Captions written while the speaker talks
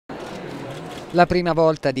La prima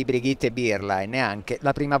volta di Brigitte Bierlein è anche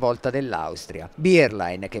la prima volta dell'Austria.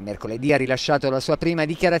 Bierlein, che mercoledì ha rilasciato la sua prima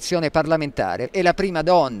dichiarazione parlamentare, è la prima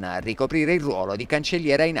donna a ricoprire il ruolo di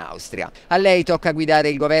cancelliera in Austria. A lei tocca guidare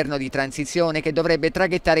il governo di transizione che dovrebbe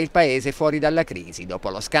traghettare il paese fuori dalla crisi, dopo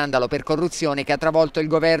lo scandalo per corruzione che ha travolto il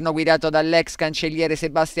governo guidato dall'ex cancelliere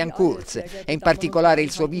Sebastian Kurz e in particolare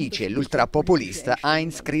il suo vice, l'ultrapopulista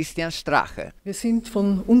Heinz Christian Strache. Wir sind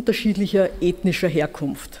von unterschiedlicher ethnischer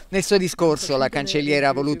Herkunft. Nel suo discorso la cancelliera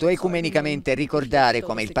ha voluto ecumenicamente ricordare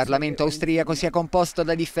come il Parlamento austriaco sia composto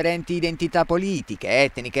da differenti identità politiche,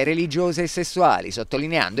 etniche, religiose e sessuali,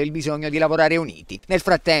 sottolineando il bisogno di lavorare uniti. Nel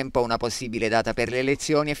frattempo una possibile data per le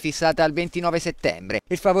elezioni è fissata al 29 settembre.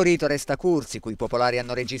 Il favorito resta Kurz, i cui popolari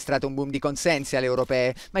hanno registrato un boom di consensi alle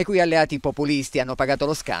europee, ma i cui alleati populisti hanno pagato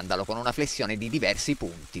lo scandalo con una flessione di diversi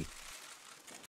punti.